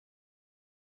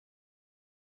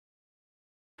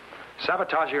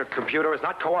Sabotaging your computer is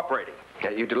not cooperating.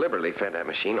 Yeah, you deliberately fed that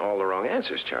machine all the wrong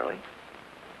answers, Charlie.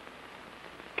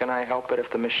 Can I help it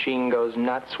if the machine goes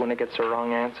nuts when it gets the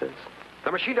wrong answers?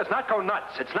 The machine does not go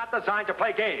nuts. It's not designed to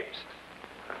play games.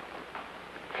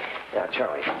 Now,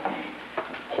 Charlie,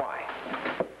 why?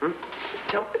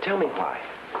 Tell me why.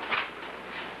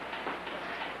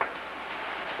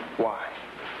 Why?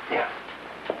 Yeah.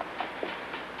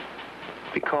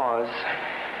 Because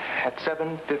at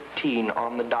 7:15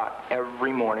 on the dot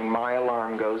every morning, my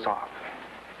alarm goes off.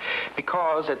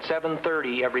 Because at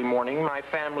 7:30 every morning, my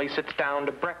family sits down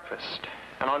to breakfast.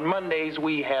 And on Mondays,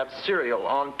 we have cereal.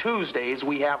 On Tuesdays,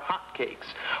 we have hotcakes.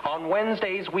 On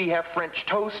Wednesdays, we have French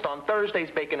toast. On Thursdays,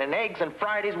 bacon and eggs. And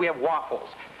Fridays, we have waffles.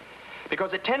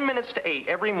 Because at 10 minutes to 8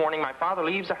 every morning, my father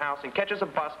leaves the house and catches a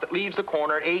bus that leaves the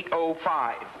corner at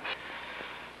 8:05.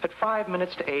 At 5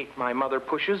 minutes to 8, my mother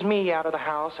pushes me out of the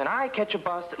house, and I catch a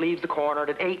bus that leaves the corner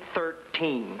at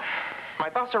 8:13. My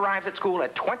bus arrives at school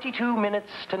at 22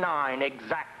 minutes to 9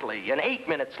 exactly, and 8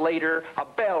 minutes later, a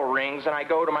bell rings, and I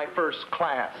go to my first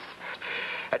class.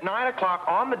 At 9 o'clock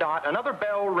on the dot, another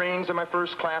bell rings, and my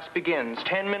first class begins.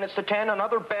 10 minutes to 10,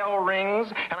 another bell rings,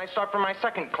 and I start for my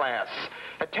second class.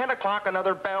 At 10 o'clock,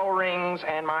 another bell rings,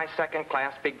 and my second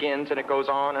class begins, and it goes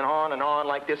on and on and on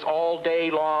like this all day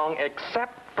long,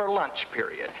 except for lunch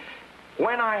period,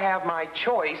 when I have my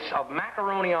choice of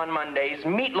macaroni on Mondays,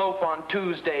 meatloaf on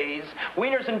Tuesdays,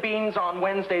 wieners and beans on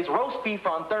Wednesdays, roast beef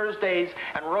on Thursdays,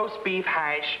 and roast beef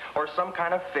hash or some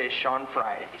kind of fish on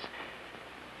Fridays.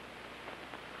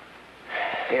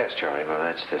 Yes, Charlie, well,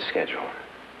 that's the schedule.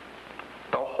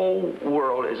 The whole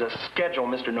world is a schedule,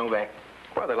 Mr. Novak.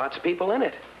 Well, there are lots of people in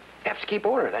it. You have to keep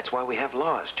order. That's why we have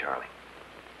laws, Charlie.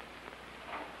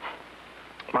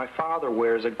 My father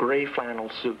wears a gray flannel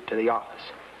suit to the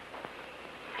office.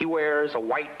 He wears a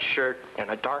white shirt and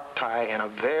a dark tie and a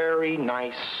very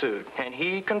nice suit. And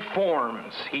he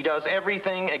conforms. He does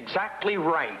everything exactly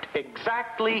right,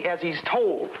 exactly as he's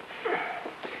told.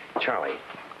 Charlie,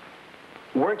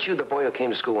 weren't you the boy who came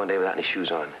to school one day without any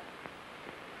shoes on?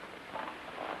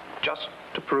 Just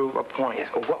to prove a point.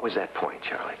 Yes. Well, what was that point,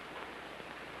 Charlie?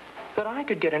 That I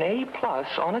could get an A+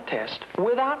 on a test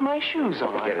without my shoes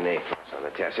on. Get an A+ on the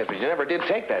test. Yes, but you never did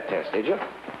take that test, did you?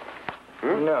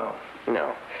 No.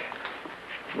 No.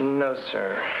 No,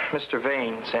 sir. Mr.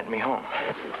 Vane sent me home.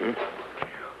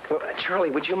 Well,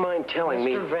 Charlie, would you mind telling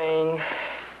me...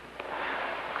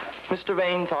 Mr.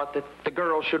 Vane thought that the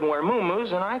girls shouldn't wear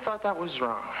muumuus, and I thought that was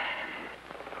wrong.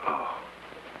 Oh.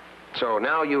 So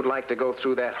now you'd like to go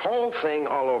through that whole thing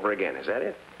all over again, is that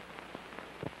it?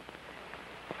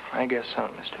 I guess so,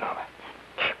 Mr. Novak.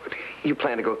 You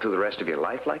plan to go through the rest of your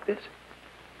life like this?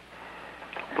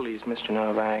 Please, Mr.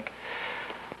 Novak,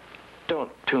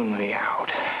 don't tune me out.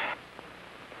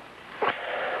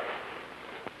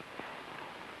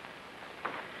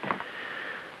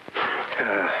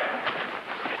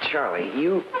 Charlie,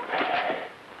 you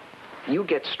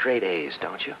get straight A's,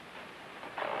 don't you?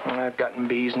 Well, I've gotten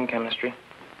B's in chemistry.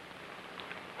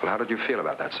 Well, how did you feel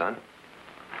about that, son?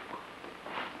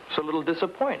 It's a little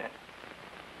disappointed.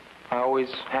 I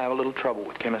always have a little trouble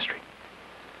with chemistry.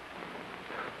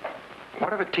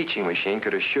 What if a teaching machine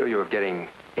could assure you of getting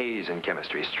A's in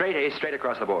chemistry? Straight A's, straight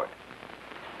across the board.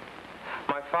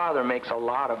 My father makes a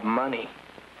lot of money.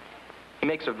 He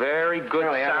makes a very good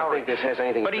Charlie, salary. I don't think this has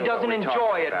anything but to he do with doesn't what we're enjoy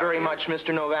talking it about very here. much,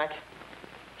 Mr. Novak.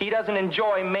 He doesn't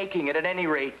enjoy making it at any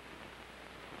rate.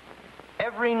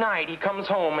 Every night he comes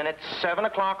home, and at 7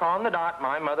 o'clock on the dot,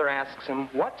 my mother asks him,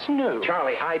 "What's new?"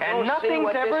 Charlie, I don't And nothing's see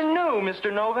what ever this... new,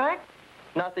 Mr. Novak.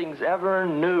 Nothing's ever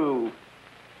new.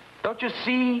 Don't you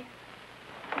see?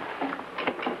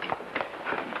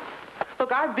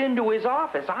 Look, I've been to his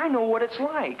office. I know what it's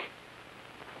like.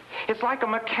 It's like a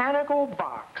mechanical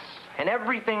box, and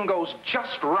everything goes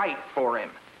just right for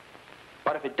him.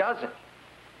 But if it doesn't,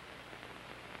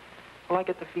 well, I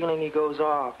get the feeling he goes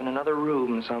off in another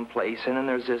room someplace, and then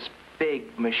there's this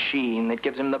big machine that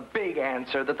gives him the big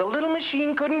answer that the little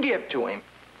machine couldn't give to him.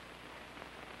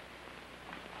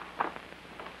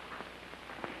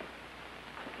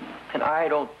 And I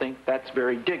don't think that's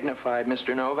very dignified,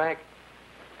 Mr. Novak.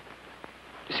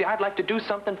 You see, I'd like to do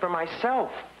something for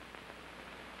myself.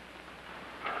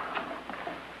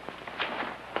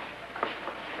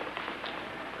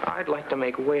 I'd like to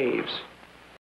make waves.